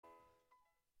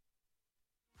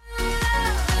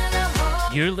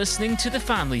You're listening to The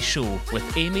Family Show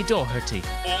with Amy Doherty,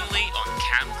 only on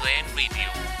Cam Glen Radio.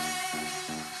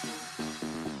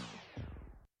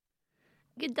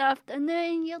 Good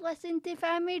afternoon, you're listening to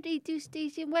Family Radio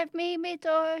Station with me, Amy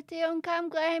Doherty, on Cam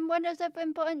Glen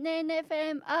 107.9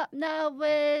 FM. Up now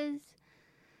with...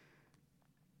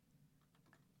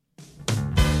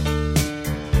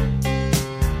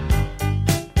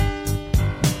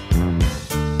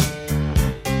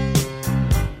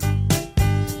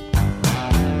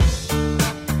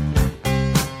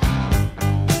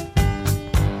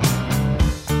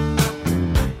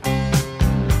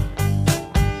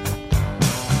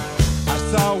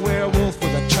 Saw a werewolf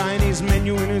with a Chinese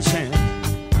menu in his hand,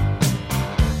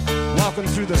 walking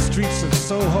through the streets of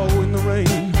Soho in the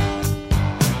rain.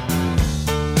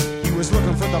 He was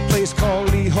looking for the place called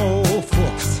Lee Ho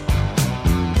Fooks.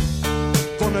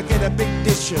 Gonna get a big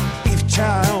dish of beef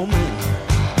chow mein.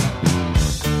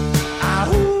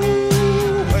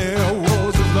 Ahoo,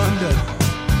 werewolves of London.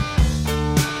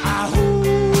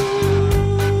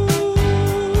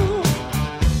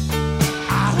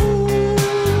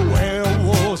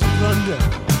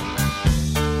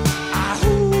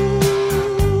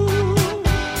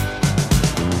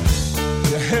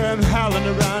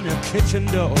 Around your kitchen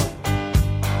door,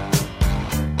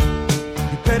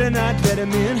 you better not let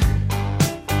him in.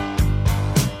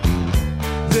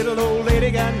 Little old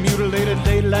lady got mutilated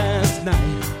late last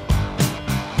night.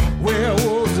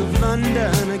 Werewolves of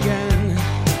London again.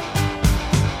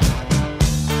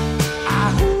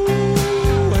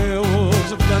 Ahoo,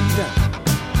 werewolves of London.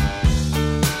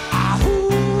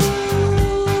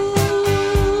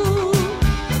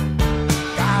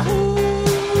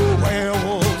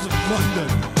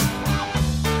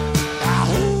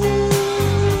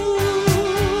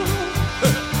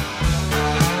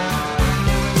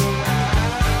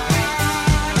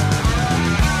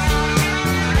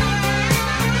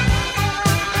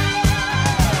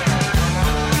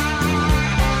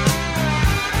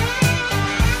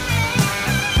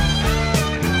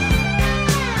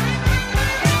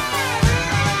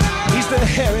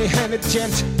 Hairy-handed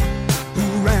gent who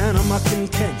ran amok in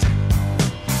Kent.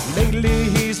 Lately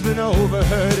he's been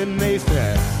overheard in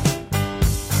Mayfair.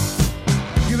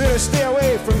 You better stay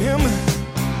away from him.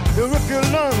 He'll rip your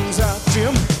lungs out,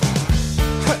 Jim.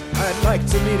 I'd like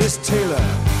to meet his tailor.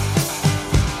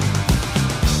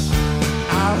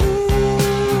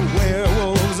 Ahoo,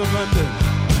 werewolves of London.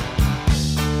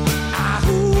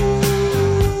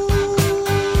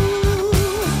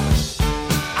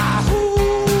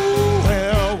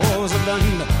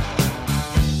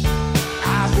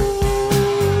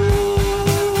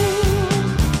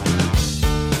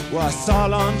 I saw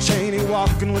Lon Chaney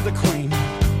walking with the Queen,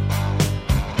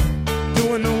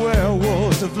 doing the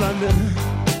werewolves of London.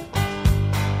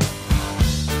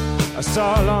 I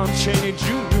saw Lon Chaney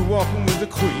Jr. walking with the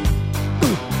Queen,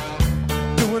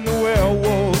 doing the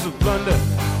werewolves of London.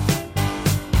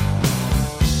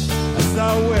 I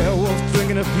saw a werewolf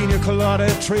drinking a pina colada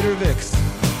at Trader Vic's.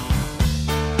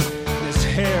 And his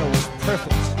hair was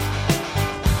perfect.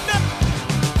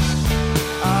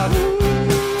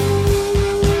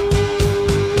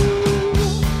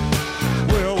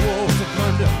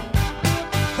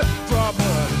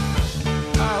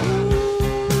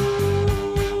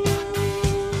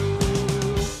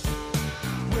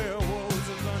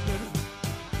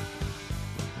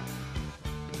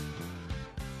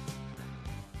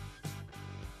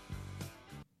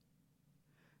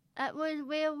 That was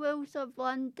Werewolves of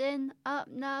London. Up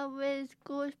now with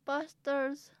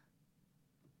Ghostbusters.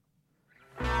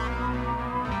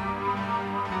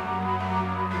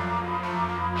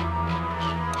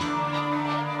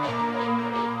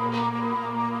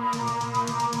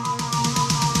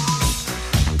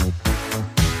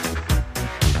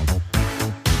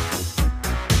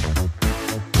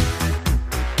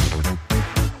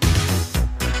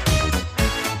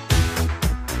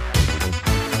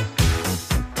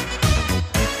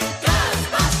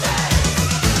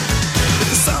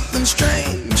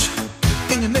 Strange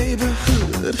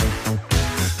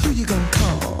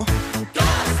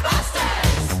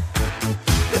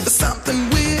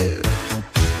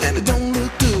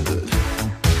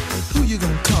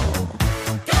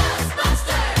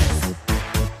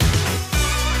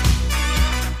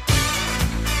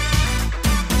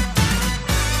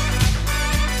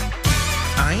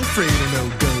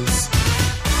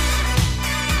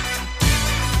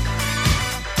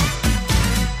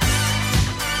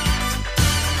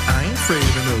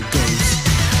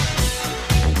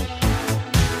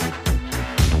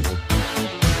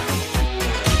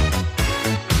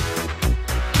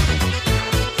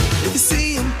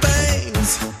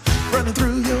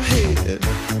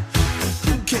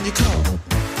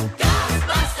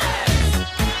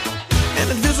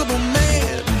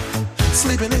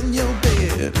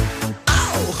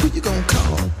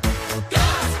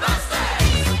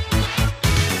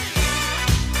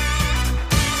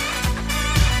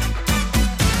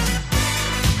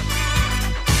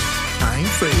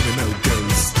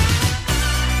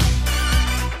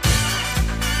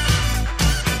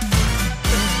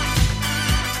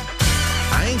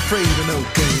ain't afraid of no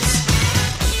ghosts.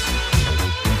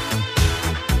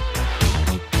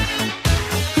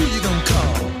 Who you gonna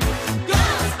call?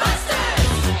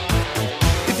 Ghostbusters!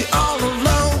 If you're all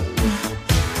alone,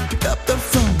 pick up the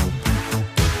phone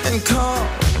and call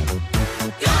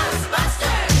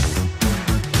Ghostbusters!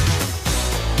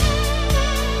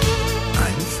 I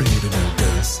ain't afraid of no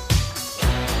ghosts.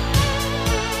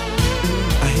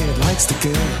 I hear it likes the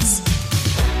girls.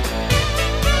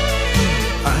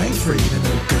 I ain't afraid of no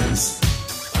ghosts.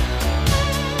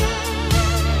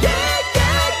 Yeah,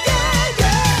 yeah, yeah,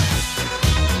 yeah.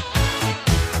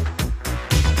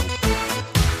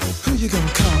 Who you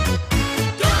gonna call?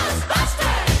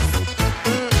 Ghostbusters!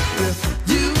 If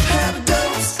you have a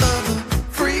dose of a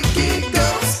freaky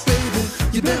ghost, baby,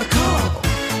 you better call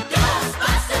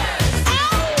Ghostbusters!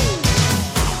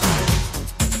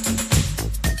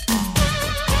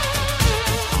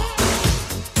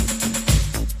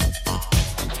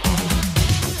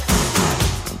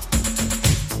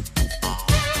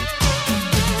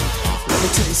 Let me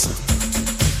tell you something.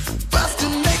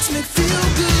 Bustin' makes me feel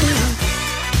good.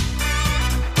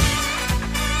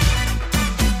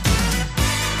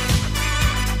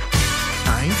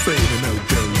 I ain't afraid of no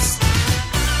ghosts.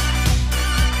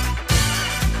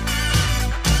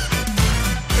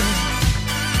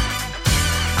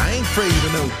 I ain't afraid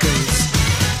of no ghosts.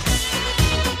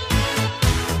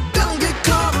 Don't get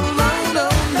caught alone, oh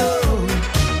no.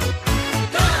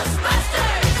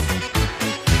 Ghostbusters!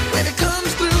 When it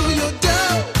comes through your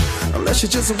door, unless you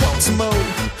just want some more,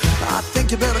 I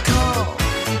think you better call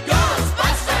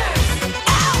Ghostbusters!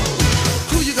 Ow!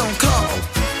 Who you gonna call?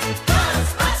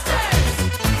 Ghostbusters!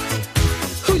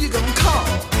 Who you gonna call?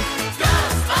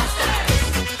 Ghostbusters!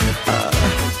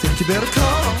 Think you better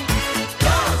call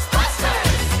Ghostbusters!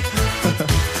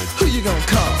 Who you gonna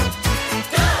call?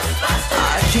 Ghostbusters!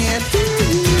 I can't hear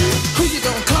you. Who you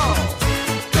gonna call?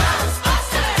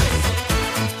 Ghostbusters!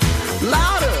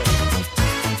 Louder!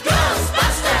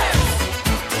 Ghostbusters!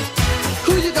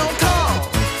 Who you gonna call?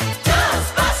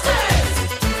 Ghostbusters!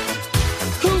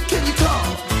 Who can you call?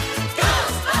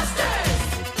 Ghostbusters!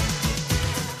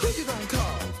 Who you gonna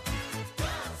call?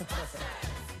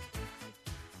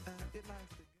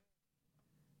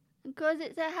 Because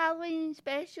it's a Halloween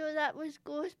special, that was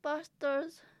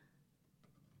Ghostbusters.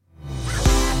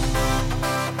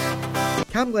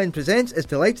 Cam Glen Presents is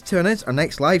delighted to announce our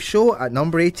next live show at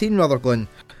number 18 Rutherglen.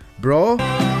 Bra,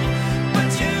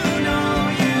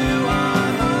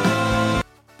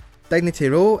 Dignity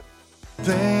Row,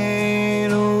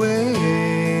 Pain away.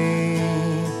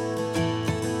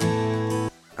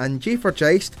 and G for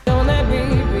Geist,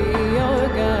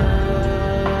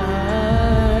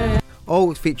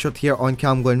 all featured here on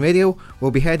Cam Glen Radio.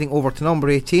 We'll be heading over to number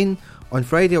 18 on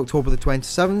Friday, October the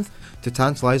 27th to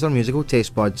tantalise our musical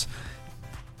taste buds.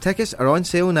 Tickets are on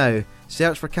sale now.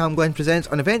 Search for Cam Glen Presents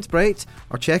on Eventbrite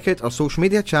or check out our social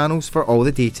media channels for all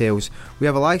the details. We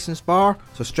have a licensed bar,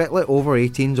 so strictly over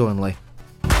 18s only.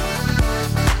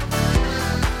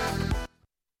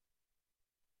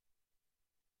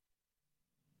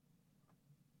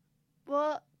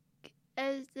 What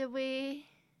is the way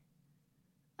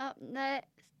up next?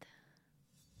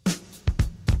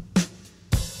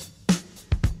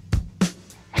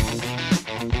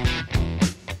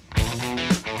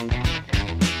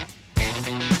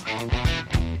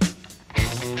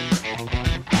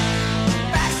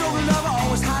 Backstory lover,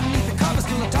 always hiding beneath the covers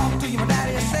till I talk to you, my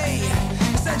daddy will say.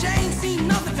 He said you ain't seen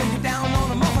nothing till you're down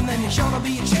on a muffin, then you're sure to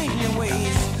be a change in your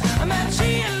ways. I met a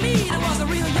cheerleader, was a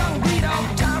real young breed, all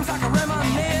the times I can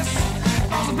reminisce.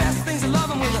 All the best things of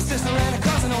loving with a sister and a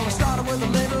cousin, only started with a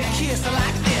little kiss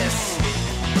like this.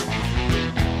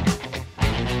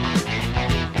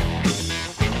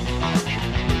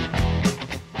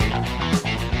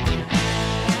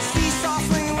 Seesaw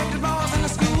swinging with the balls in the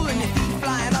school and your feet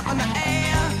flying up in the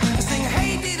air. Singing,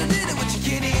 hey, diddle diddle, with your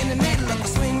kitty in the middle of the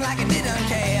swing like it didn't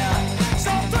care.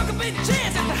 So I took a big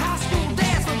chance at the high school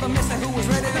dance with the mister who was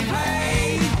ready to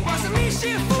play. Wasn't me,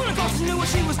 she a fooling, cause she knew what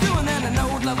she was doing, and I know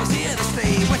love was here to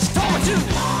stay. What you told me to.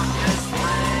 On this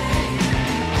way,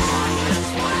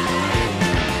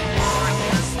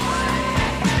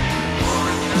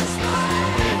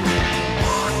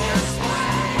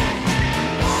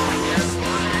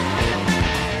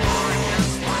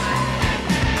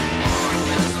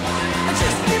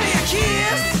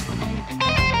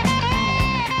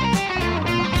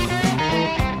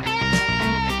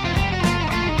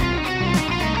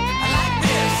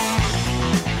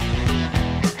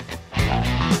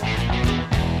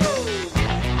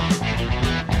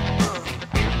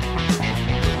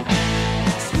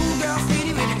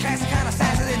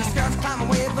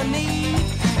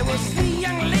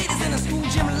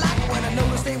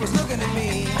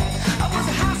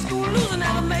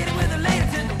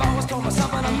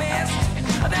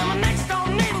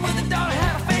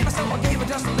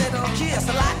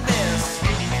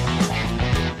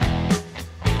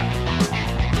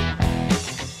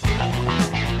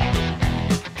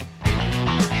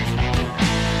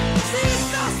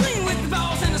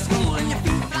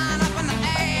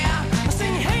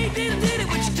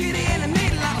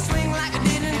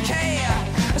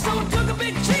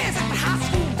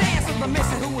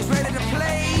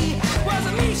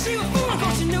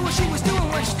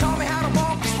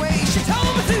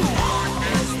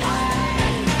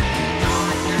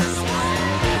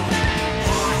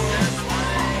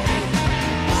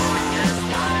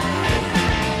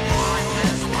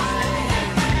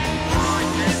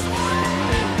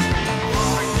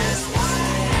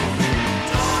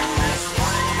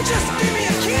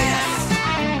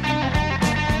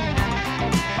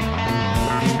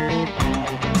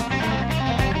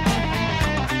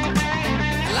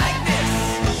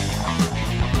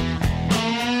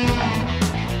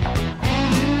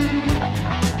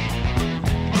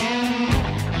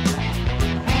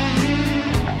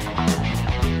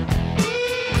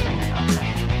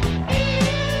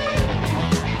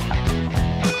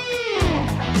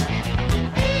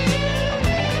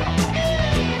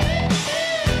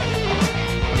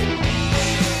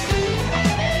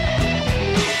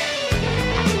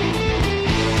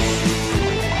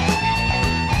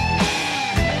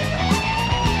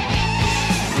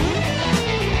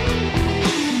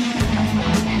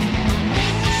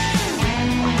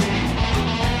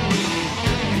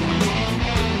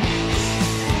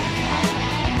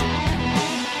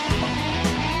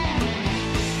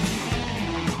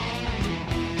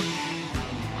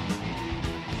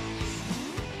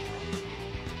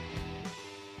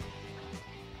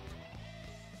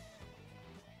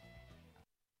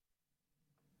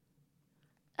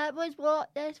 That was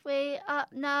Walk This Way.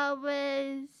 Up now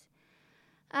was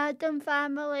Adam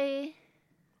Family.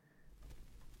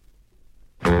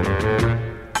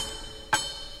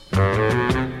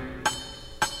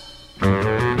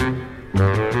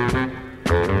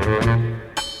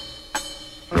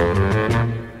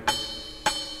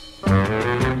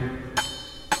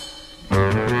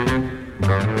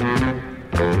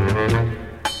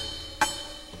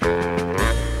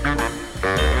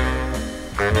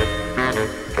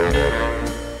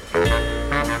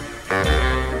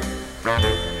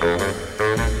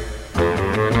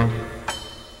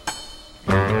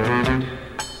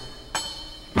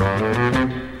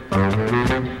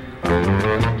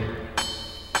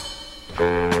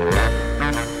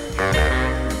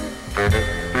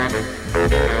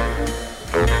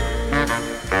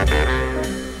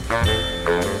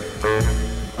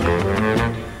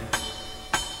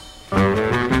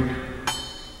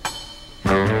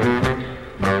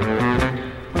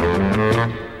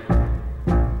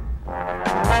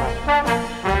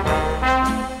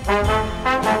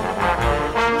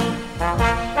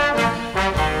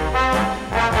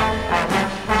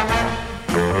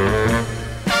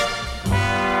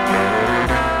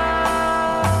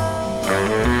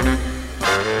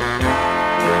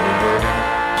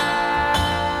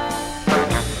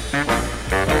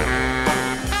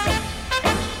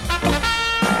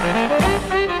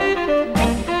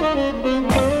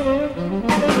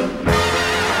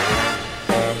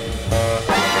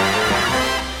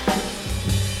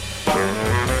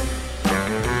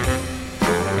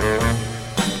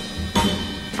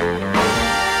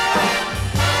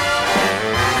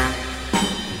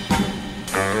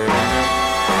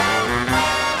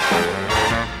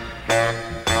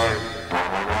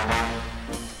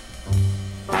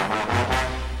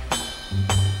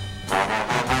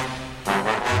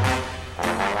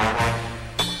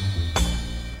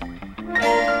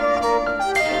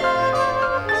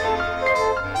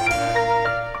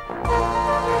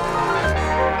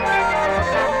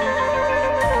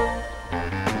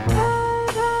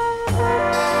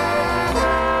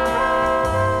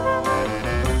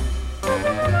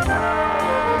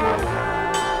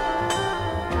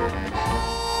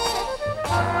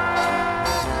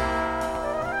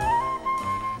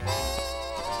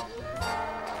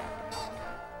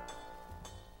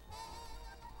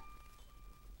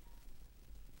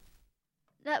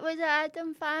 That was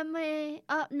Adam Family.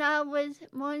 Up now was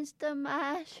Monster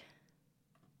Mash.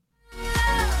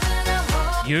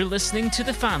 You're listening to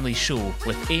The Family Show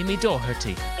with Amy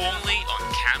Doherty, only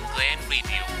on Cam Glen Radio.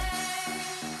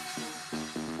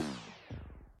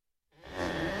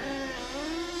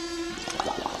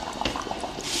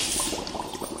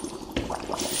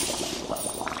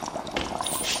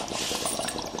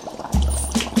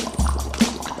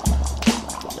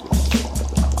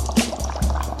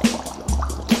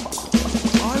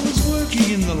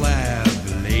 In the lab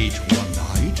late one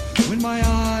night, when my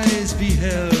eyes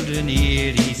beheld an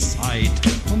eerie sight,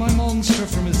 for my monster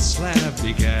from his slab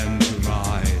began to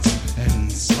rise,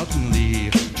 and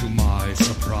suddenly, to my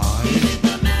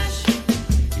surprise,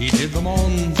 he did the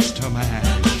monster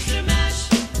mash.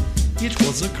 It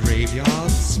was a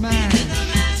graveyard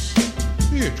smash.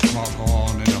 It caught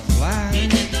on in a flash.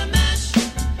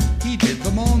 He did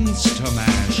the monster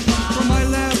mash. From my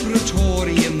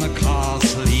laboratory in the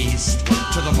castle east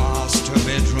to the master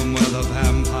bedroom where the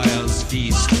vampires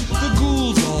feast, the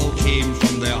ghouls all came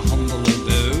from their humble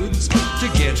abodes to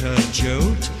get a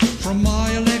jolt from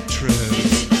my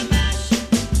electrodes.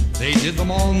 They did the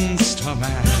monster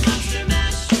mash.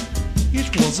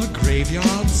 It was a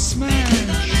graveyard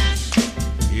smash.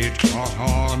 It caught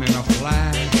on in a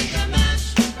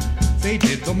flash. They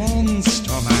did the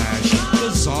monster mash.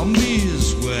 The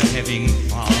zombies were having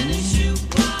fun.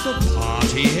 The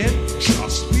party had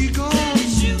just begun.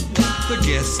 The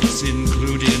guests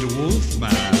included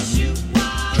Wolfman,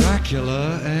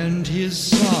 Dracula and his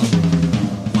son.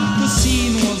 The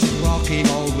scene was rocking,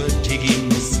 all were digging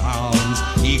the sounds.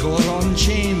 Igor on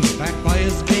chains, backed by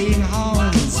his baying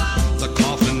hounds. The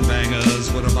coffin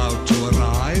bangers were about to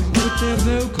arrive with their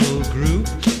vocal group,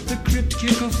 the Crypt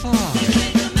Kicker 5.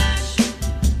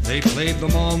 They played the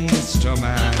monster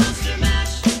mash.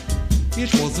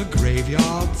 It was a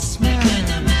graveyard smash.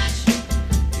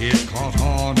 It caught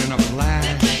on in a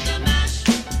flash.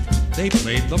 They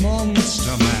played the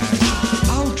monster mash.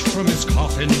 Out from his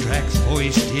coffin, Drac's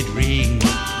voice did ring.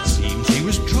 Seems he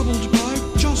was troubled by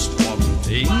just one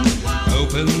thing.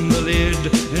 Opened the lid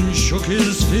and shook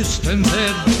his fist and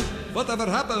said, "Whatever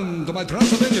happened to my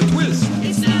Transylvania twist?"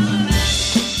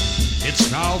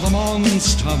 It's now the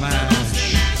monster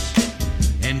mash.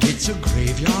 And it's a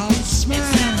graveyard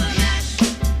smash.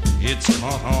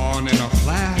 caught on in a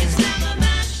flash.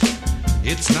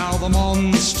 It's now the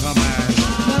Monster Mash.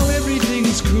 Now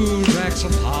everything's cool, Drax a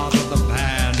part of the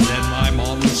band, and my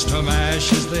Monster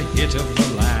Mash is the hit of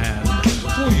the land.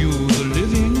 For you, the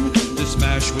living, this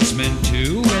mash was meant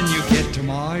to. When you get to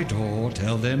my door,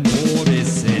 tell them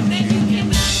Boris sent you.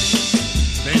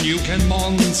 Then you can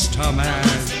Monster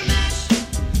Mash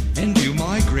and do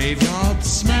my graveyard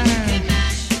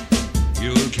smash.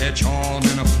 You'll catch on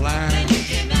in a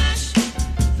flash.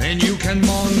 Then you can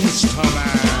Monster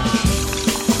Mash.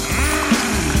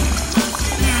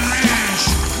 Mash!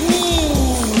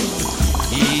 Ooh!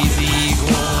 Easy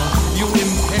go, you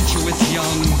impetuous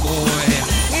young boy.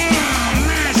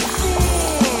 Mash!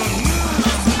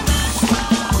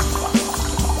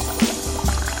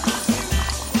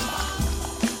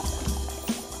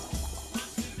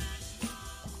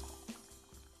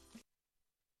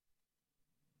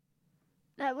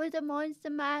 That was a Monster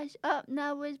Mash. Up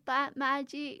now was Bat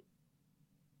Magic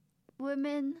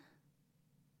Woman.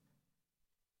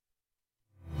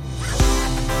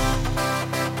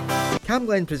 Cam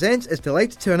Glen Presents is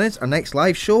delighted to announce our next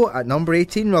live show at number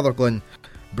 18 Rutherglen.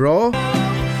 Bra,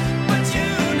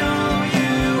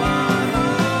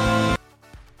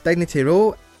 Dignity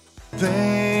Row,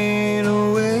 Fade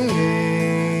away.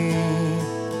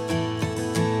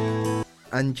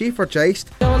 and G for Geist,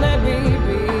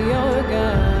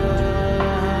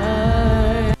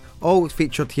 all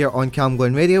featured here on Cam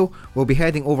Glen Radio. We'll be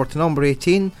heading over to number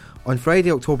 18 on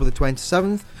Friday, October the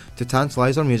 27th to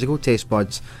tantalise our musical taste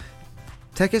buds.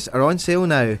 Tickets are on sale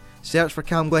now. Search for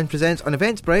Cam Glen Presents on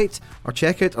Eventbrite or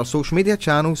check out our social media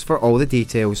channels for all the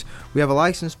details. We have a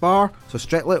licensed bar, so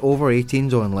strictly over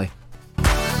 18s only.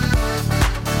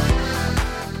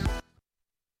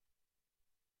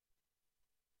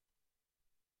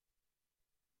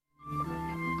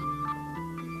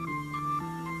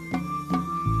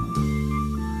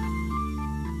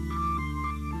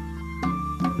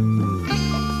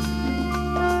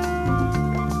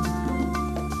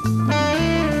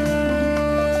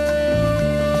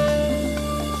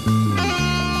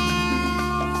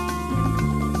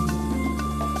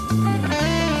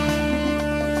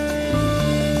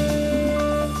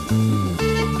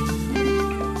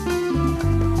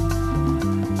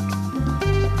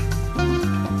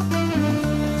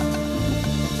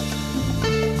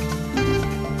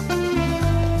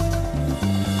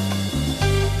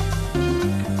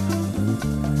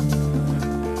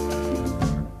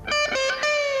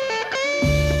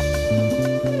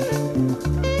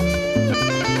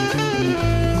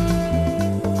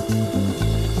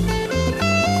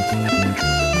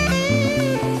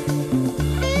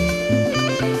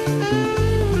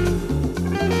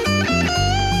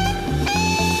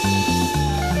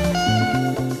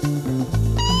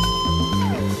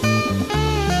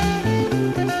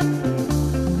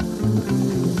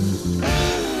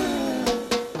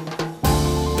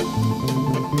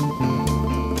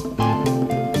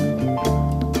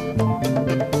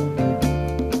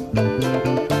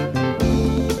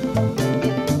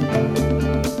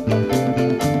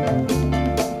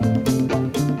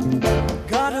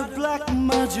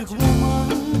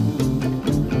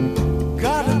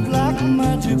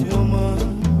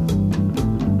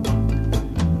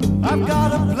 I've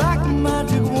got a black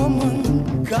magic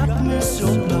woman, got me so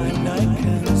blind I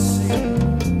can't see.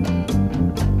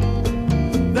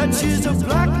 That she's a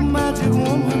black magic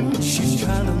woman, she's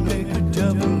trying to make a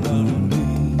devil out of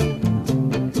me.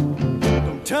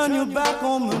 Don't turn your back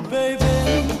on me,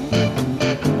 baby.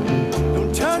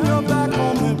 Don't turn your back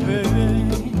on me,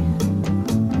 baby.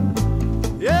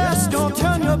 Yes, don't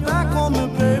turn your back on me,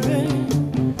 baby.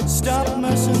 Stop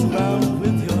messing around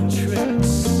with your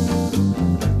tricks.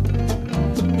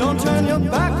 Don't turn your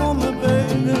back on me,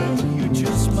 baby. You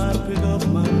just might pick up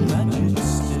my magic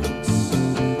sticks.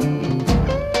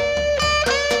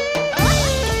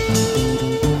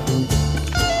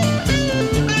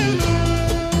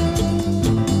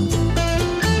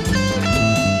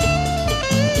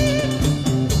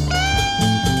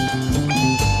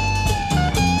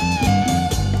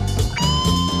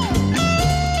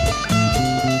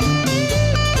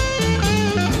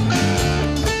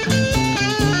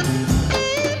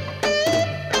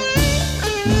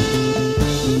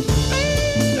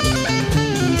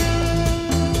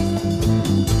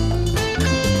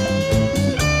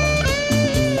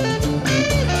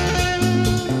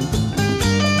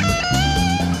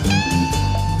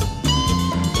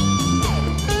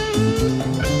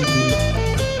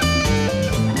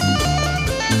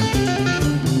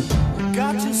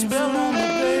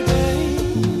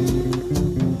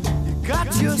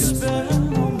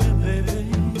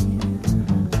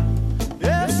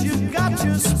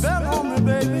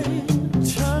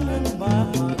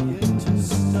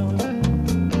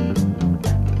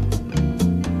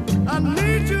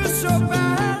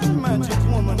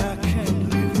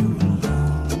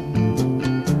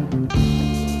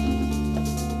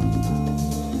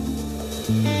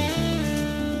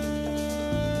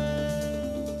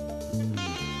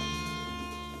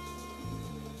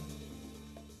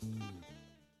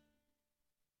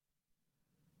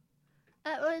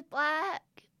 It was Black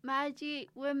Magic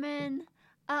Woman.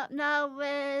 Up now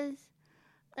with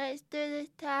Let's Do the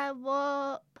Time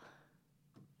Warp.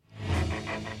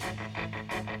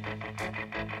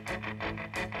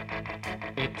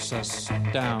 It's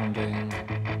astounding.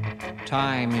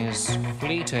 Time is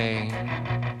fleeting.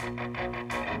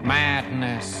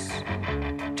 Madness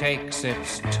takes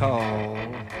its toll.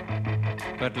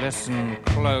 But listen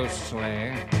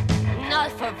closely.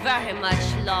 Not for very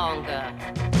much longer.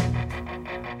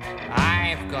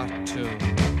 I've got to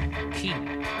keep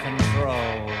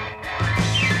control.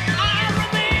 I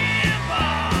remember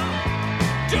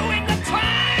doing the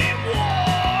time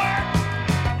war,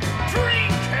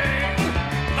 drinking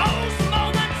those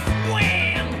moments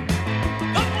when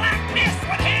the blackness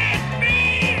would hit me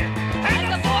and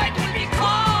the void would be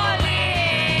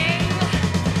calling.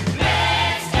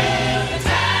 Let's do the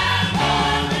time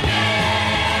warp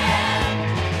again.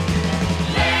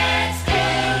 Let's do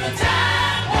the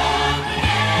time warp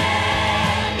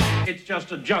again. It's just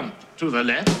a jump to the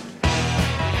left.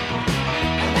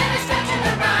 And then a stretch to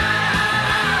the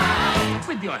right.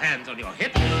 With your hands on your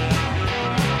hips. You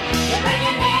bring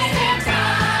your knees in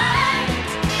tight.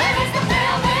 There is the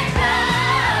velvet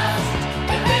crust.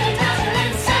 It really does you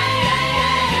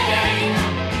insane.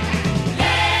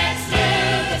 Let's do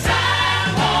the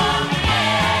time warp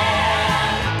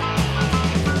again.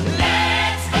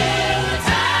 Let's do the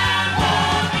time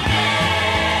warp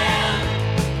again.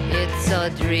 It's so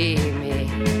dreamy.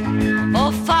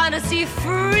 Oh, fantasy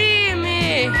free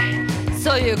me.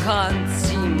 So you can't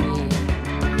see me.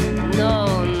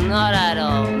 No, not at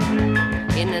all.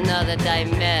 In another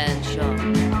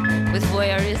dimension. With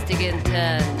voyeuristic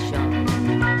intention.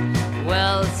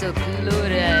 Well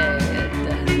secluded.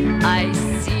 I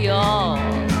see all.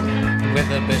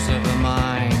 With a bit of a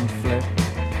mind flip.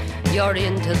 You're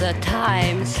into the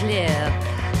time slip.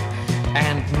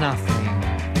 And nothing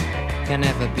can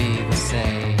ever be the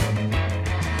same.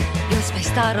 You're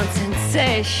spaced out on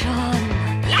sensation.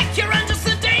 Like you're under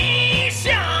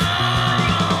sedation.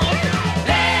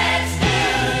 Let's do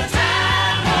the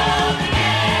time warp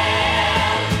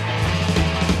again.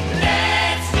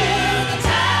 Let's do the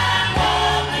time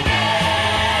warp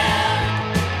again.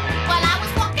 Well, I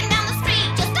was walking down the street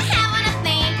just a having a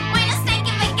think when a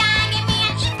stinking big guy gave me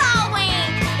an evil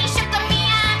wink. He shook me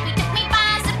up, he took me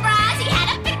by surprise. He had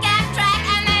a pickup truck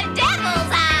and the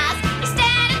devil's eyes. He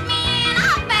stared at me and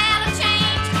I felt a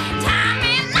change. Time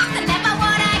meant nothing, never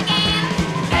would again.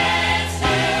 Let's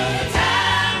do the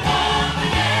time warp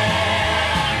again.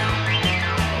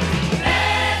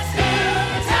 Let's do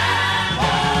the time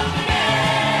warp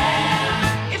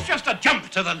again. It's just a jump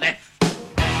to the left. And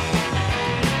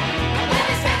then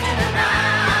a step to the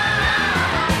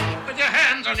right. With your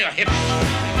hands on your hips.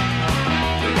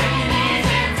 You bring your knees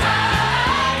in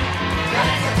tight. There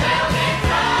is the velvet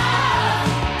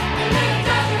crust. It really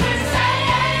does you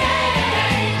insane.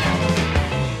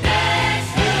 Let's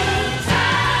do the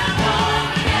time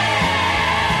warp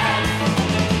again.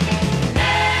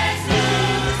 Let's do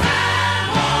the time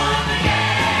warp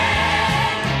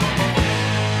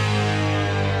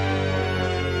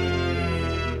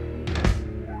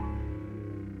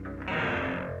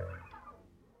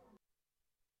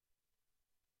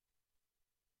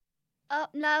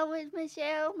Up now with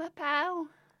Michelle, my pal.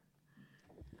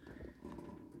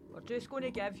 We're just going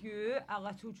to give you a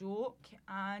little joke,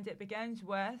 and it begins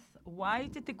with, why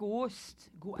did the ghost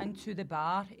go into the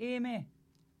bar, Amy?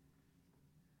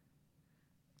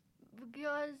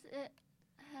 Because it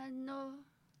had no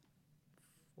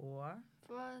For?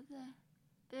 for the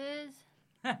booze.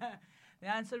 The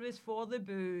answer was for the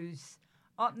booze.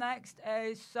 Up next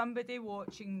is Somebody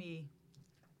Watching Me.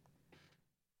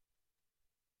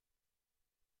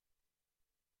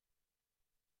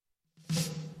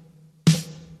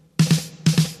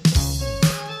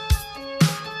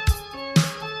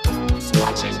 Who's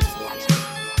watching?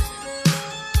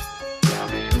 Tell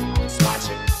me who's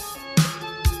watching?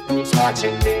 Who's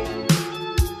watching me?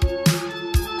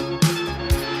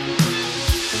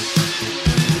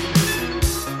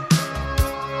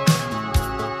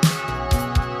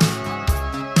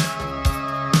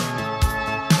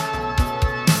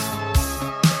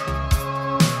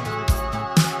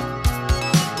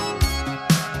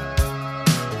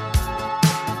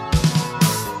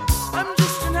 I'm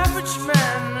just an average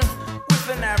man with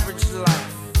an average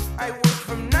life. I work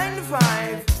from 9 to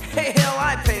 5. Hey, hell,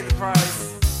 I pay the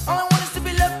price. All I want is to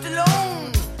be left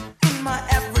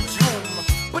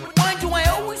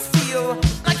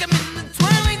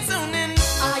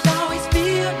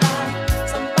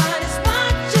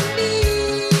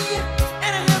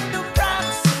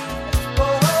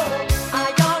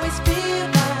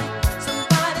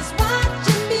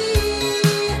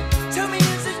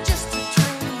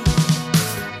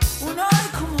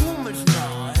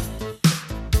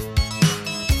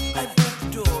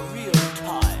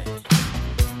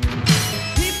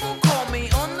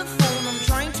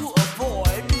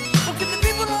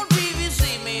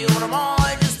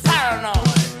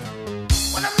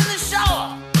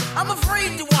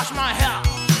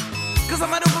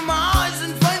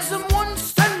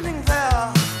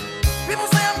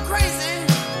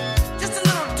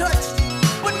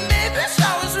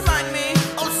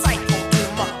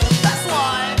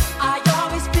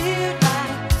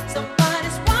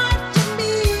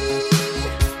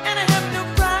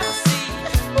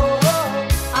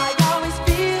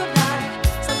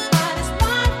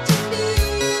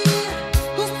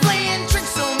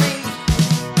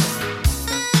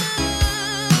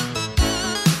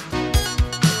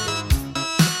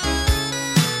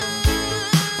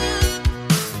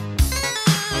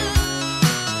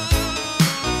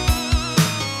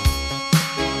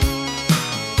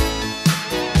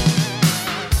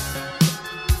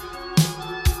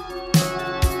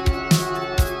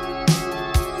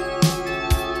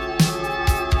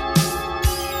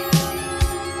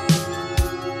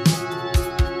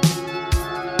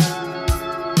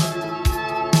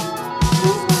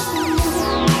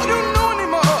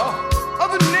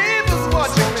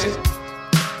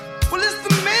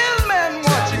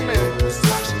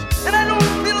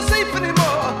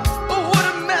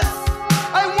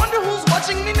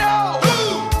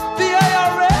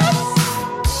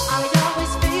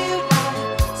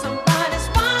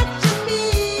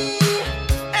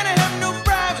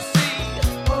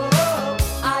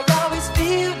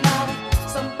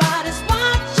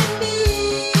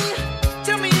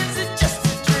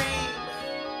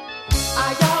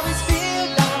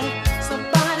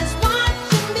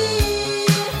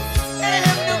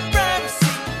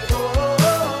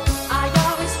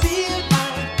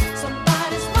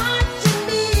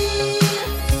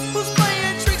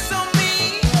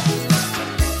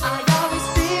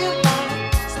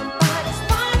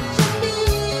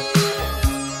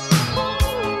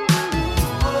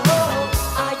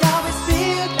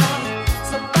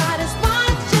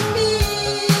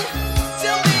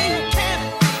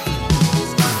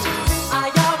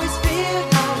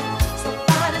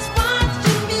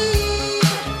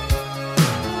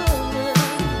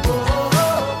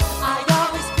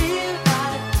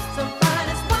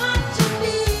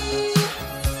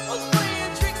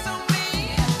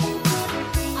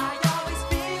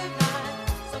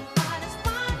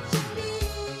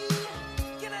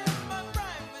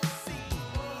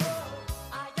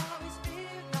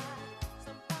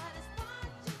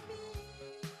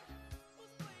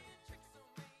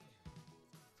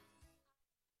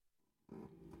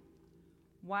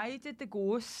Why did the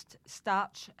ghost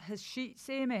starch his sheets,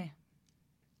 Amy?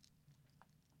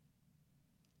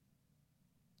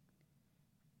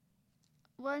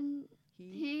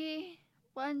 He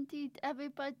wanted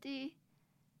everybody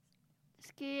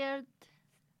scared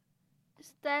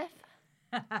stiff.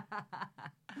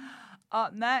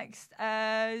 Up next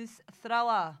is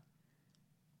Thriller.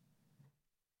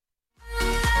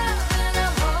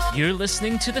 You're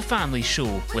listening to The Family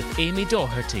Show with Amy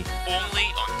Doherty, only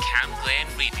on Cam Glen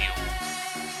Radio.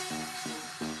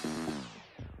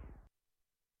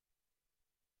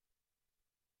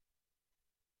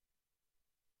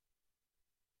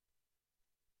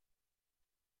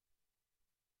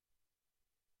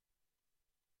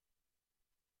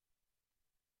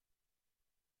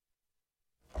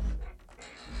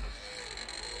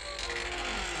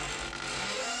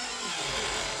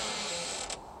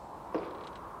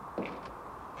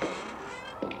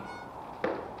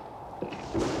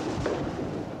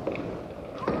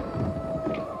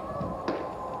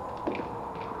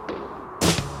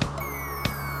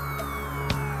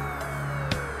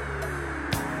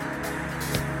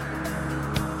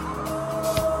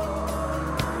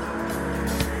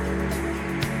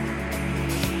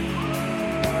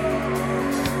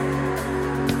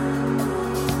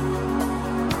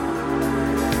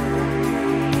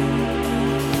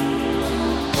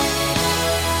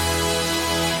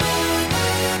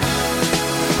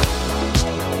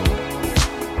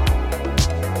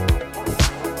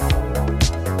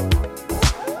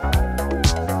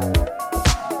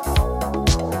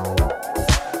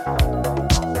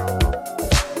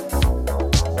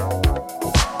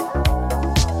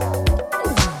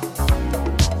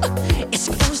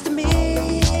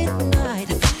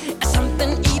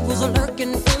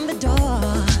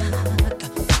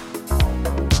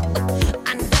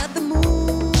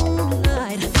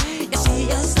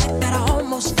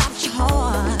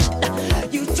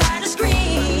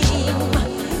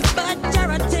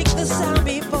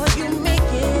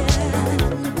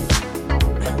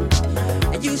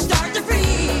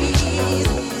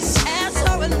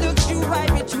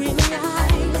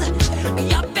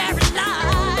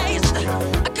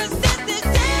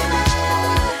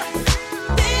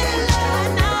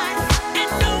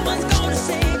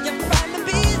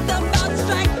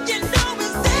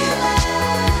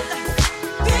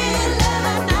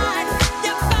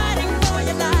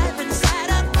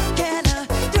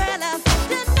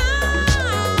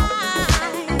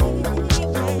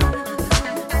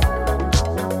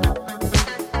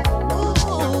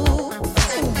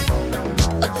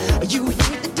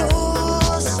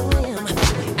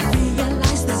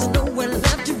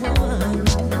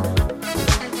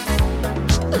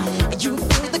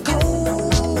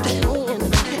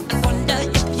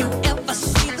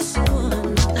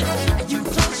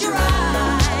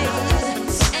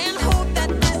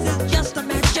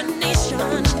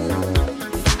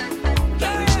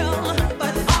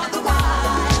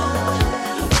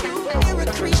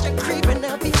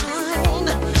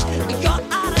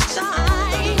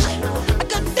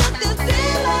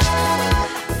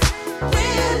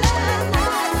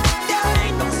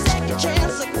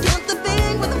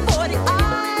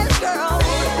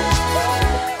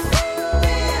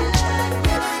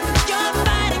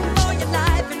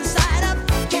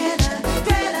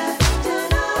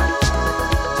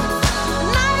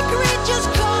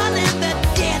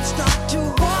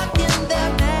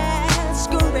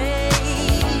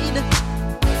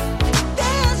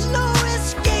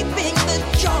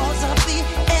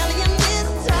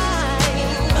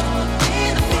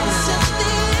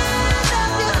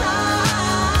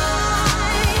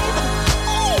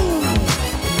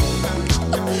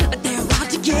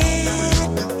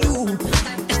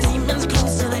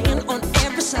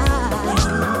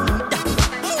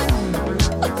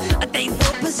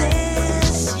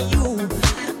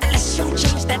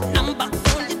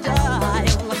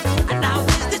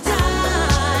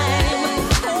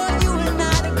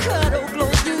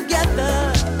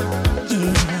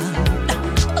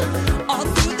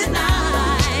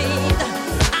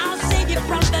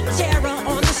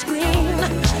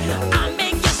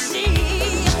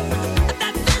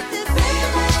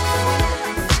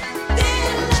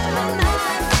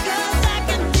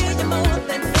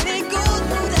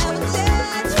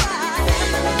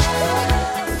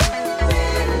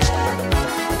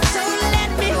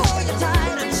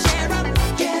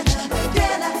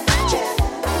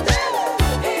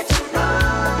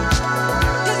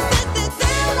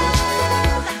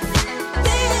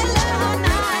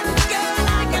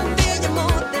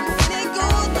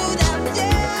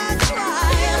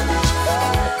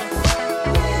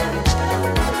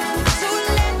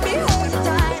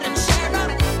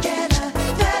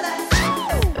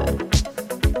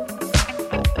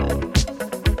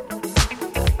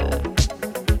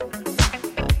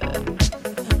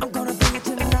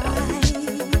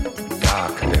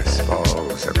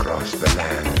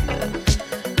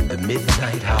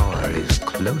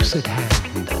 close at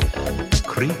hand,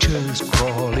 creatures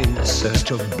crawl in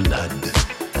search of blood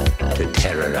to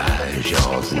terrorize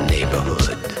your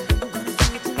neighborhood.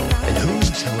 And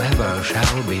whosoever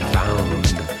shall be found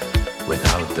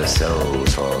without the soul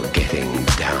for getting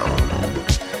down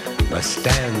must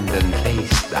stand and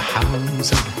face the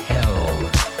hounds of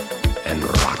hell and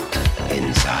rot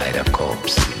inside a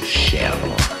corpse's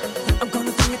shell. I'm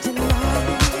gonna do it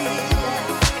tonight.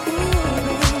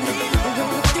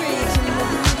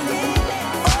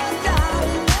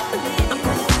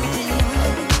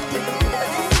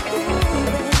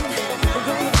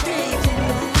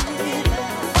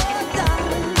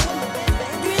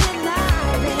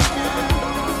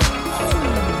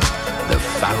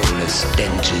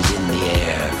 Stench is in the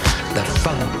air, the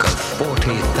funk of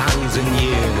 40,000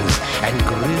 years, and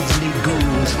grisly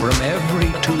ghouls from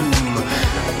every tomb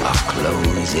are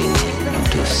closing in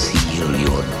to seal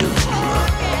your doom.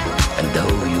 And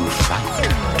though you fight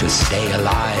to stay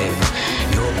alive,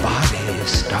 your body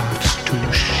starts to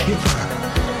shiver,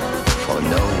 for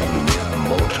no mere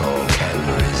mortal can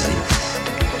resist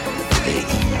the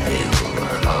evil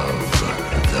of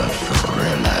the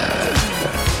thriller.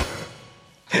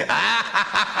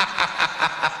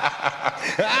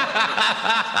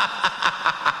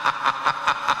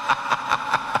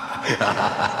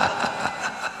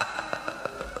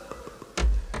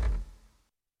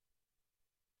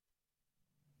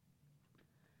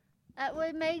 That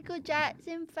was Michael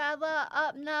Jackson. Thriller.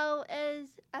 Up now is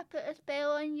I Put a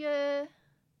Spell on You.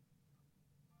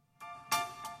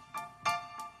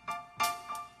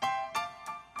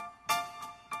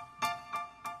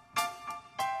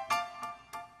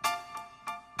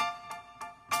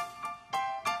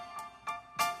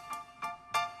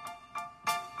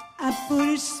 I put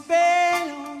a spell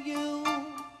on you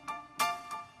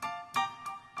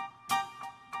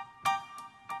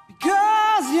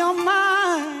because you're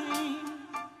mine.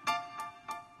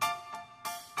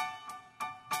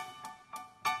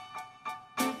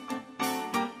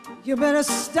 You better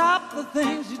stop the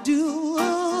things you do. I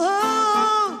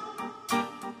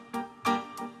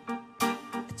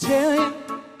tell you,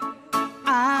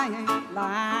 I ain't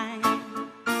lying.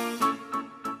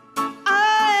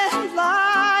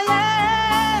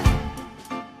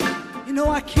 You know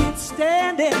I can't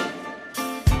stand it.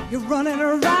 You're running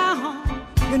around.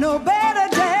 You know better,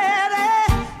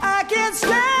 Daddy. I can't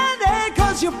stand it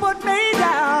 'cause you put me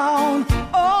down.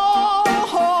 Oh,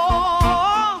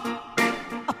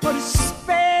 I put a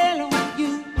spell on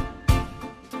you.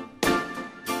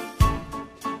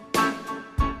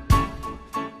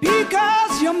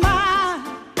 Because you're mine.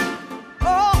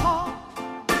 Oh.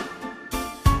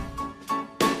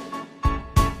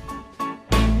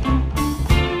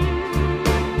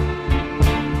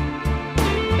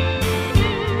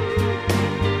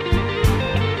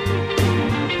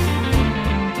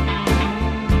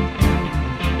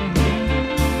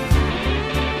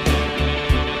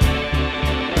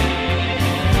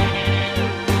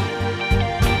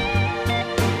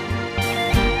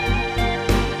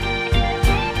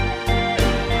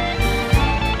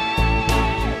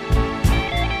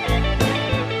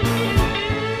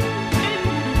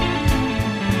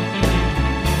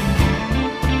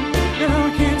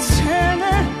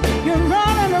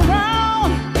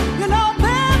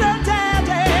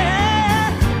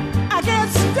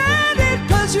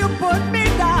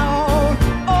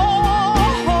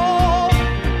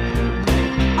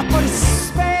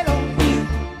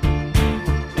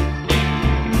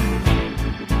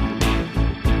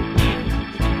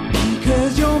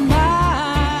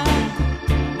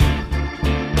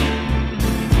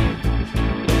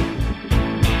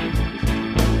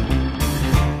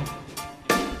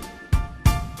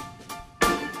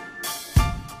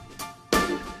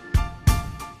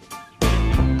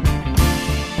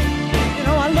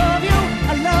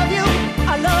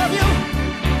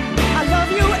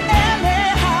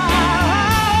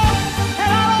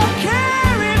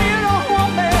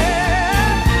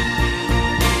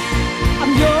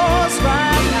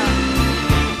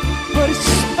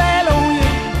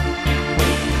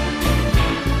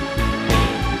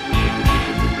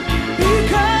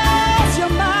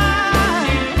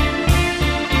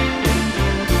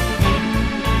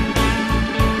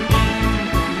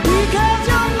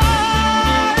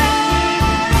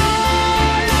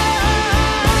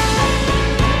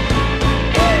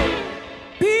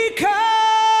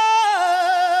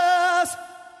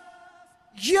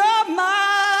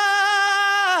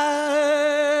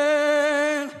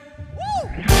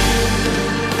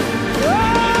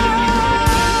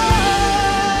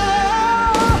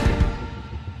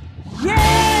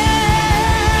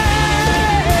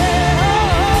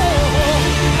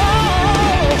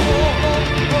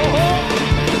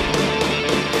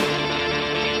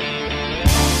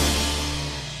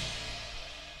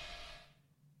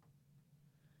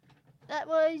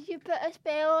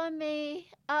 spell on me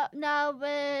up now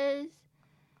with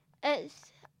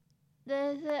it's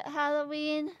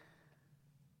Halloween.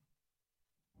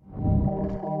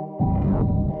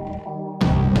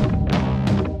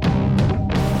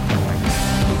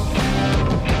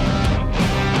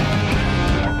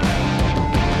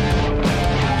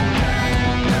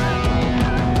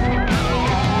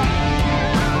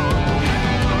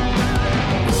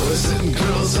 Boys and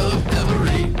girls of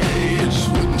every age,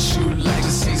 wouldn't you like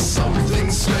to see something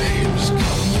strange?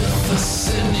 Come with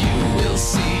us and you will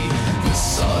see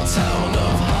this our town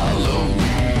of Halloween.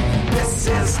 This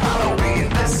is Halloween,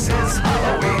 this is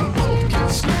Halloween.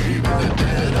 Pumpkins scream in the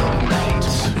dead of night.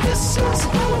 This is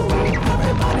Halloween,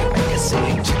 everybody make a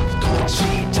scene. Trick or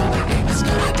treat, all the neighbors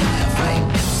gonna die of fright.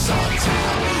 It's our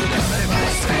town,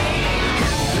 everybody scream.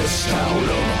 In this town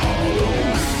of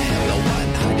Halloween. And the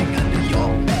one hiding under your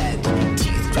bed,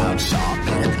 teeth ground sharp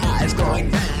and eyes growing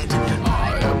red.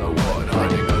 I am the one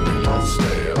hiding under your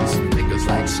stairs, fingers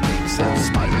like snakes and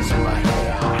spiders in my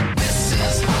hair. This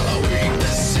is Halloween,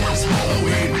 this is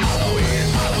Halloween, Halloween,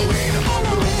 Halloween,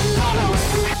 Halloween,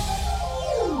 Halloween.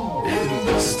 In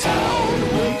this town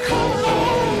we call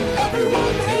home,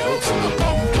 everyone hail to the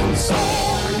pumpkin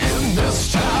song. In this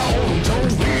town,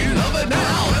 don't we love it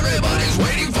now? Everybody's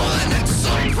waiting for the next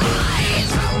surprise.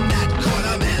 Round that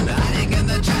corner, man, hiding in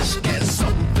the trash can.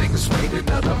 Something's waiting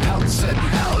at the pounce and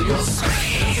hell you'll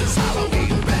scream. It's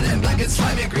Halloween, red and black and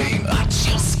slimy green, but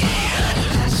you're scared.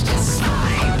 That's just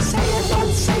fine. Say it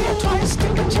once, say it twice,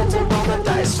 take a chance and roll the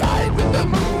dice. Ride with the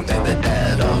moon in the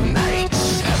dead of night.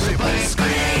 Everybody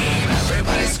scream,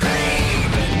 everybody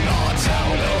scream. In our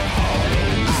town of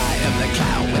Halloween. I am the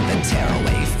clown with the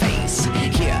tearaway face.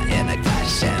 Here in a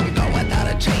flash and go without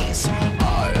a trace.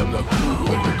 I am the who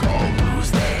when we call who's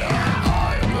there.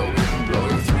 I am the wind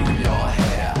blowing through your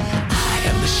hair. I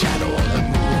am the shadow of the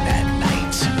moon at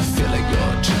night, filling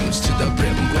your dreams to the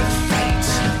brim with fright.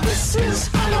 This is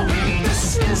Halloween,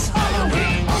 this is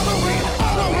Halloween, Halloween,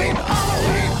 Halloween,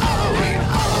 Halloween, Halloween,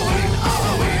 Halloween,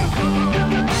 Halloween.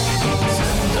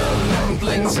 Tender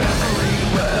rumblings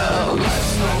everywhere.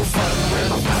 Life's no fun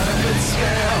without a good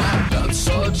scare. That's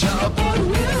our job, but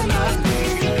we're not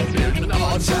needed in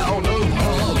our town of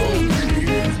Halloween.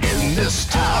 In this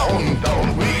town,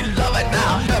 don't we love it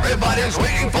now? Everybody's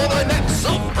waiting for the next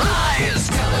surprise.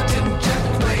 Skeleton Jack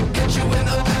might get you in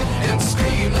the back and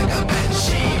scream like a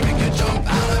banshee, make you jump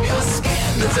out of your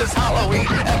skin. This is Halloween,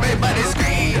 everybody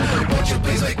scream. Won't you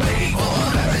please make way for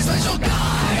a very special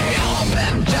guy? Our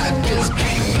man Jack is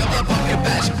king of the pumpkin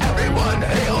patch. Everyone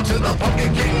hail to the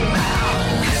pumpkin king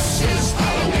now. This is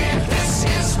Halloween, this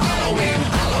is Halloween,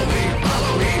 Halloween,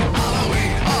 Halloween,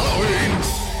 Halloween, Halloween.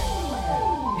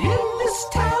 In this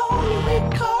town we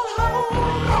call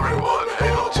home, everyone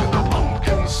hail to the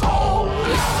pumpkin song.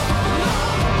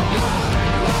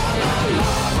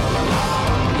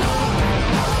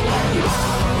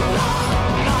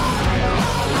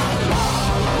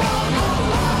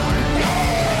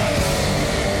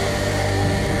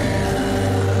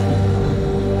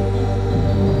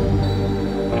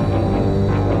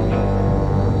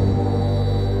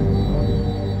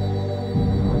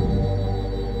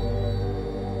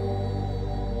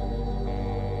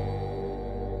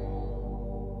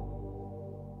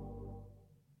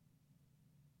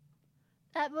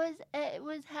 It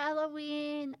was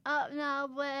Halloween up now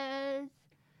with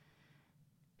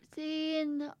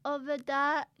Scene of the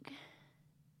Dark.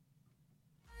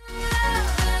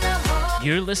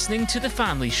 You're listening to The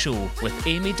Family Show with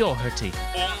Amy Doherty,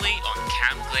 only on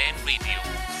Cam Glen Radio.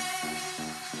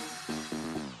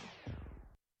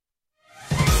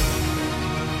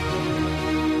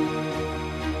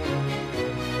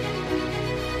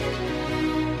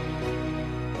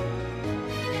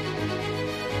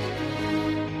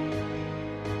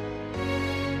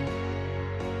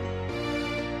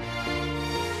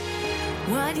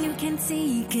 What you can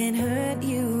see can hurt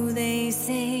you, they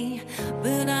say.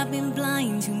 But I've been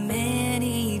blind too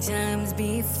many times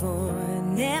before.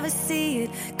 Never see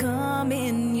it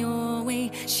coming your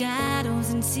way. Shadows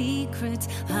and secrets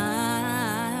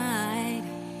hide.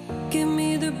 Give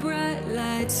me the bright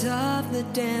lights of the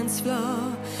dance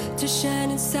floor to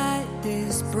shine inside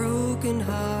this broken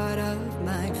heart of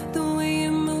mine. The way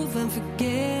you move, I'm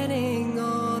forgetting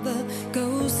all the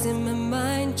ghosts in my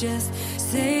mind. Just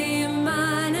say you're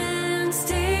mine and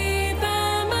stay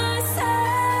by my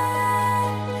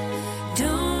side.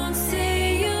 Don't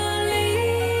say you're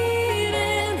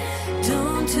leaving.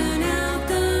 Don't turn out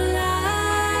the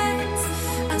lights.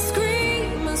 I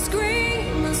scream, I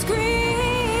scream, I scream.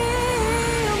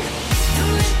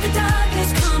 Don't let the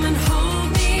darkness come and hold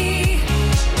me.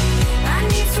 I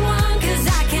need someone 'cause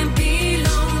I can't be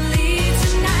lonely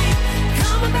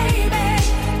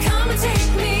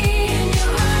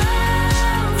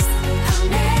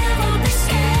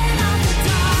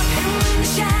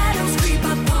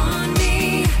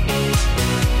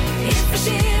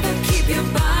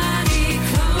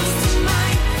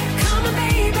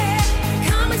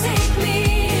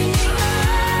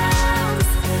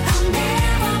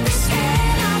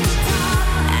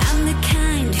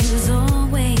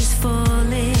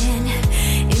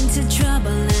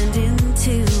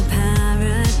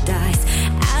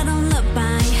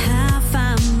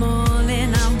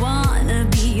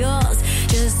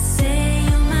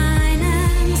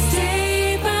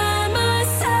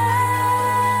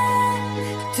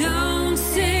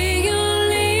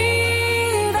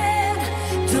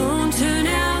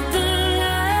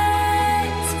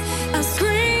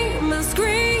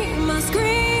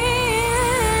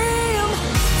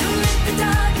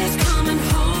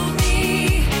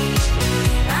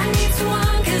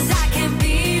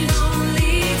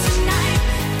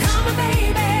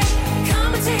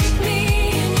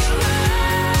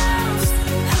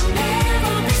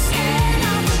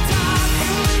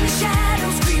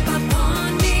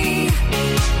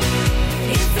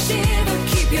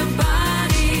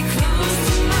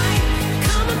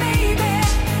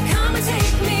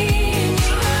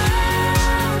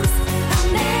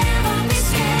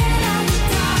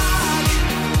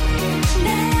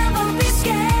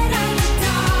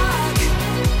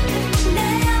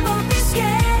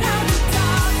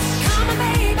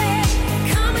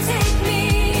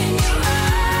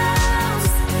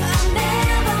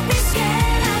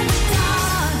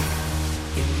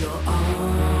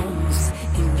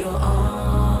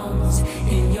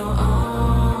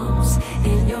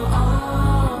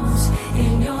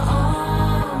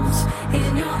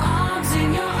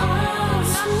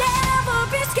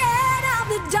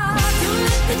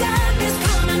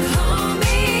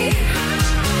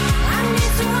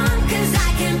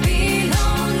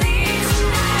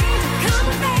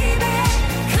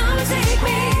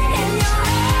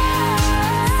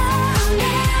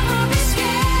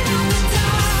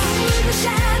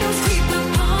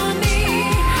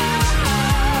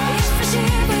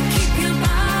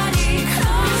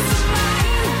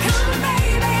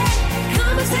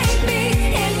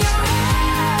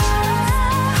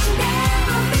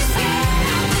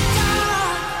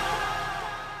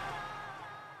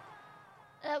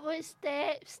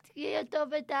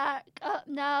the Dark. Up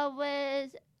now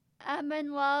with I'm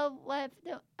in Love with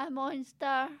a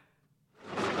Monster.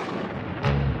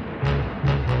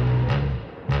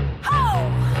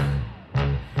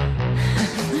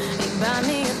 Buy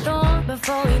me a thorn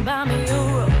before you buy me a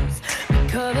rose. Be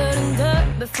covered in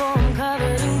dirt before I'm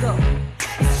covered in gold.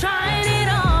 He's trying it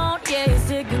on, yeah, he's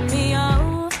taking me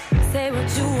off. Say what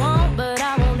you want, but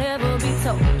I won't ever be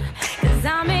told. 'Cause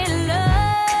I'm in love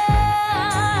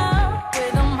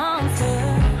with a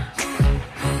monster.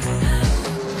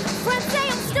 Friends say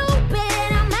I'm stupid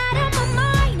and I'm out of my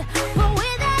mind. But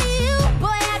without you,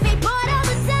 boy, I'd be bored all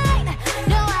the time.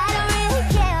 No, I don't really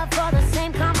care for the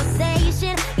same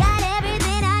conversation. Got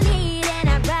everything I need and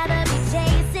I'd rather be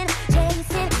chasing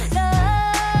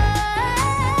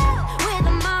love with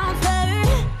a monster.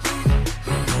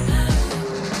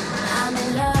 I'm in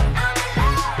love,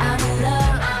 I'm in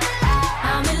love,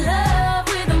 I'm in love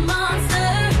with a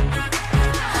monster.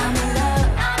 I'm in love,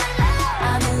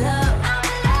 I'm in love,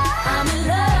 I'm in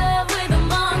love with a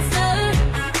monster.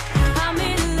 I'm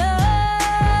in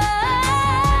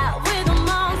love with a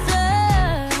monster.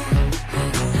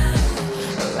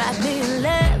 Wrap me a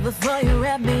leg before you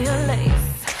wrap me a lace.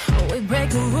 We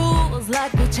breaking rules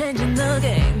like we're changing the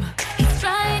game. He's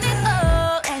trying it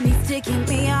all and he's taking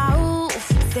me out.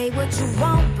 Say what you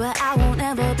want, but I won't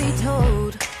ever be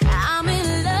told. I'm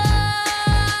in love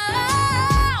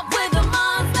with a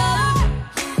monster.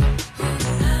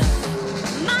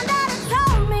 My daddy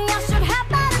told me I should have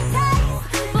better taste,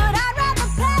 but I'd rather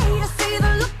pay to see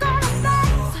the look on his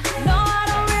face. No, I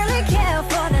don't really care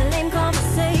for the lame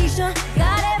conversation.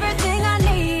 Got everything I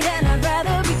need and I'd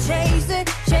rather be chasing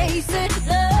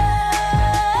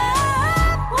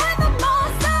love with a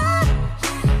monster.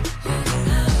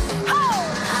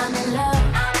 I'm in love,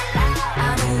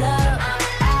 I'm in love,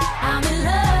 I'm in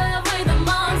love with a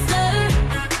monster.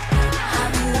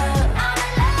 I'm in love,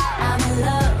 I'm in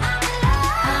love,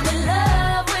 I'm in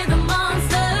love with a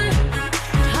monster.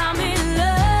 I'm in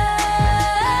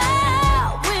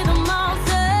love with a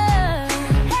monster.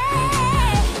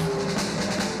 Hey,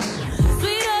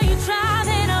 sweeter you try,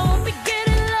 then I won't be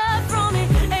getting love from it.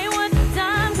 Ain't worth the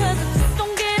time, 'cause I just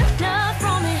don't get enough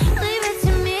from it. Leave it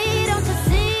to me, don't you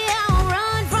see? I won't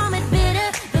run from it. Bitter,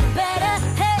 the better.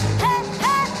 Hey, hey,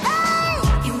 hey, hey.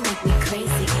 You make me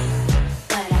crazy,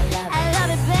 but I love it. I love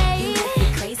it, babe. You make me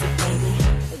crazy, baby.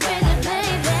 Crazy,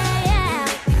 baby, yeah. You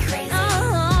make me crazy, but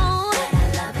I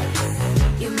love it.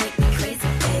 You make me crazy,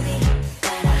 baby,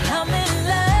 but I'm in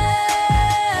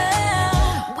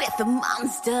love with a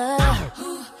monster.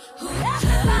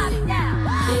 Everybody now.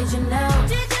 Did you know?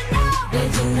 Did you know?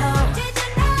 Did you know? Did you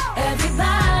know?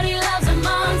 Everybody loves a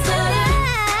monster.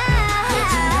 Did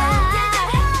you know?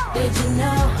 Did you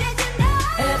know? Did you know?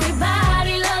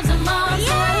 Everybody loves a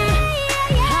monster.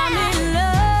 I'm in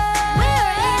love.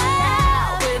 We're in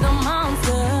love with a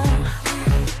monster.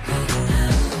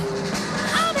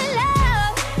 I'm in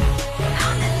love.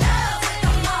 I'm in love with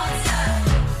a monster.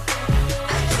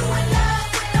 Are you in love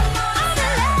with a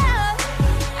monster?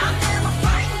 I'm never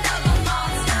frightened of a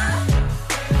monster.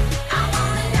 I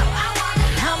wanna know,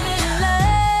 I'm in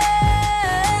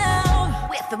love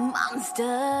with a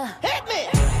monster. Hit me!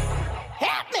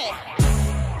 Hit me!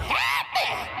 Hit me!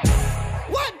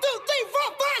 1, 2, 3, 4,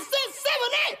 5, 6,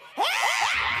 7, 8.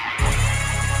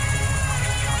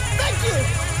 Thank you.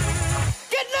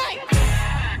 Good night.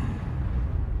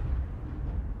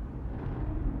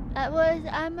 That was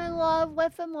I'm in Love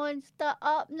with a Monster.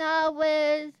 Up now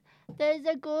with There's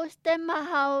a Ghost in My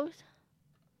House.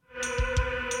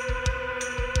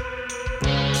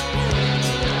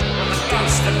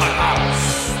 Ghost in my house.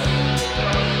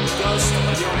 Ghost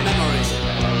of your memory.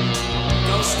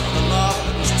 Ghost of the love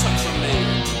that was took from me.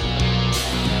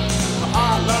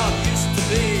 Our love used to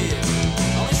be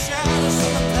only shadows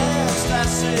of the past I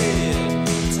see.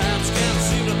 Times can't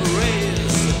seem to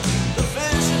erase the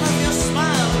vision of your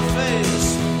smiling face.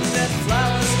 The dead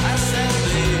flowers I sent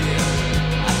me.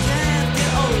 I can't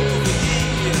get over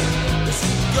you. There's a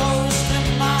ghost in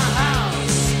my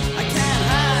house. I can't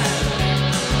hide.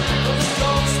 But the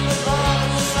ghost of love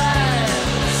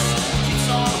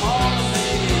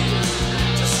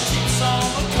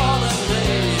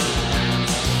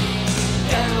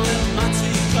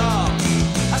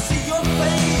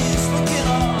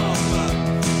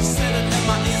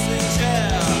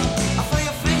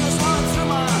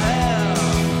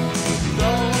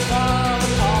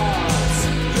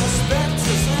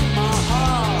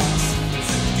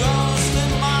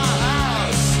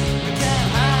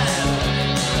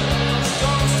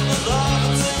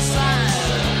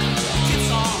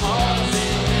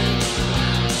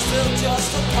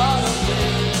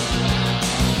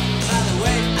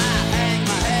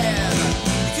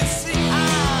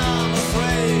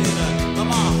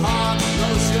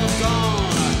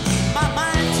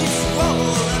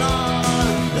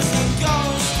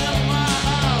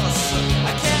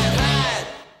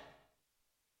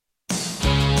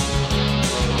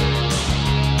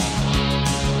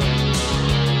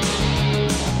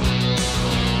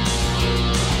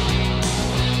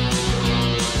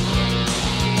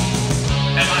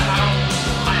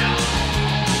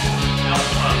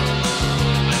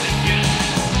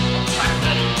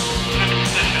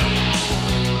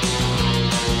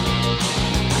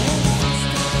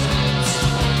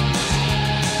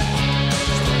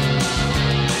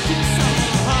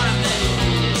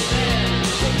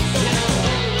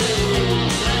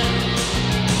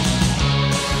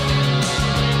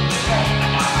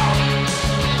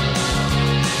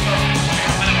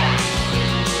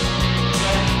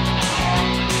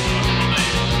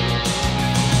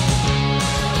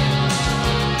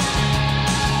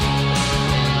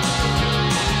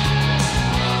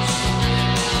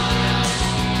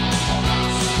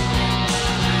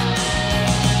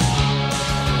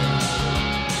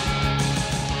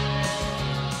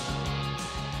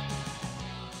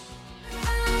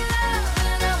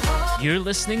You're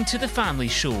listening to The Family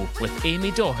Show with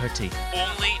Amy Doherty,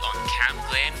 only on Cam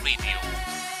Glen Radio.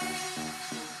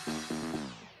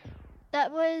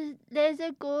 That was There's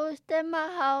a Ghost in My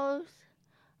House.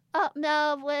 Up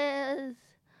now with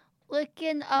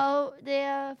Looking Out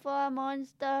There for a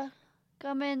Monster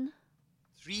coming.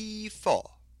 3, 4.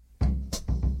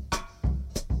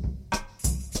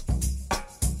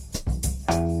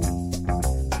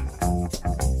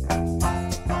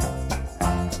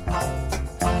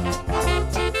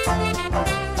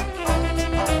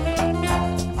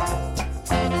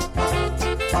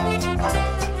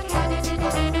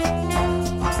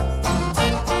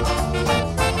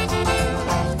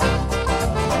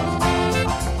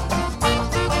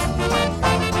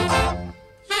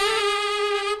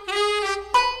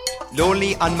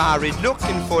 Lonely, unmarried,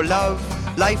 looking for love.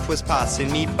 Life was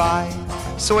passing me by.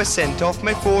 So I sent off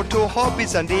my photo,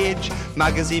 hobbies and age.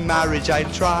 Magazine marriage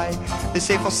I'll try. They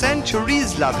say for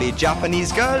centuries lovely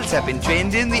Japanese girls have been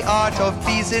trained in the art of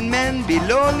pleasing men. Be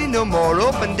lonely no more,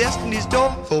 open destiny's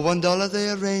door. For $1 they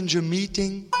arrange a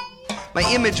meeting. My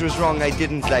image was wrong, I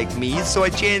didn't like me, so I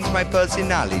changed my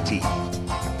personality.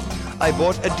 I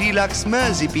bought a deluxe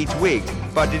Merseybeat wig,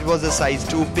 but it was a size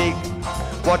too big.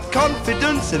 What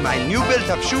confidence in my new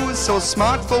built-up shoes, so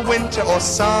smart for winter or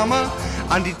summer,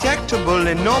 undetectable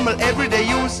in normal everyday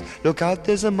use. Look out,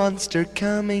 there's a monster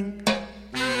coming.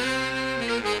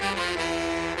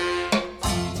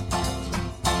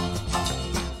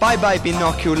 Bye-bye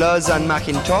binoculars and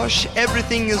Macintosh,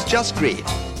 everything is just great.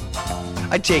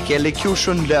 I take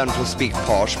elocution, learn to speak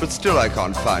posh, but still I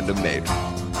can't find a mate.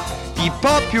 Be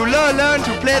popular, learn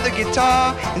to play the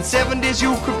guitar. In 7 days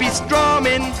you could be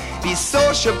strumming. Be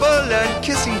sociable, learn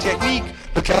kissing technique.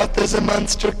 Look out, there's a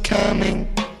monster coming.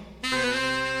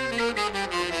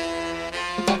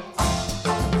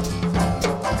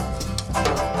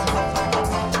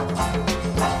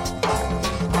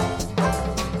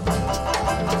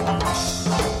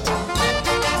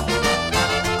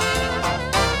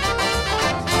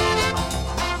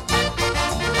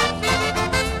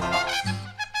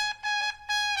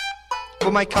 For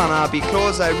my cannaby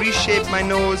clothes, I reshape my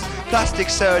nose. Plastic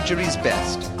surgery's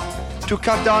best. To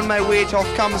cut down my weight, off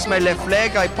comes my left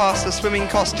leg. I pass the swimming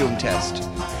costume test.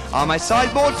 On my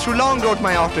sideboard, through long road,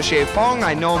 my aftershave pong.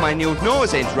 I know my nude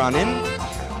nose ain't running.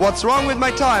 What's wrong with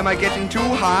my tie? Am I getting too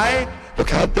high?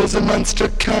 Look out, there's a monster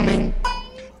coming.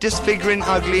 Disfiguring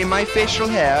ugly my facial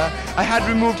hair, I had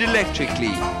removed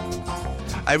electrically.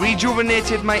 I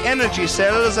rejuvenated my energy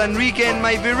cells and regained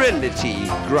my virility.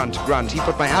 Grunt, grunt, he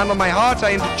put my hand on my heart,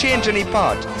 I interchange any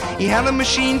part. He had a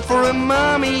machine for a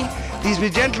mommy. Please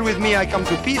be gentle with me, I come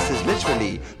to pieces,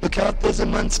 literally. Look out, there's a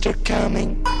monster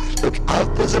coming. Look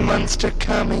out, there's a monster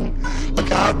coming.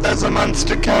 Look out, there's a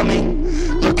monster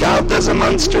coming. Look out, there's a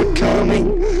monster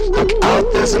coming. Look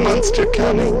out, there's a monster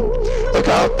coming. Look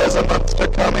out, there's a monster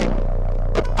coming.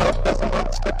 Look out, there's a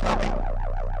monster coming.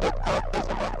 Look out, there's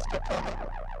a monster coming.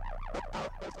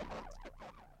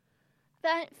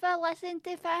 Thanks for listening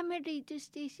to Family Radio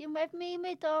Station with me,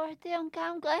 my Dorothy on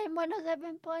Cam Glen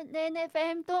 107.9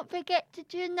 FM. Don't forget to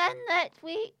tune in next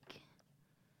week.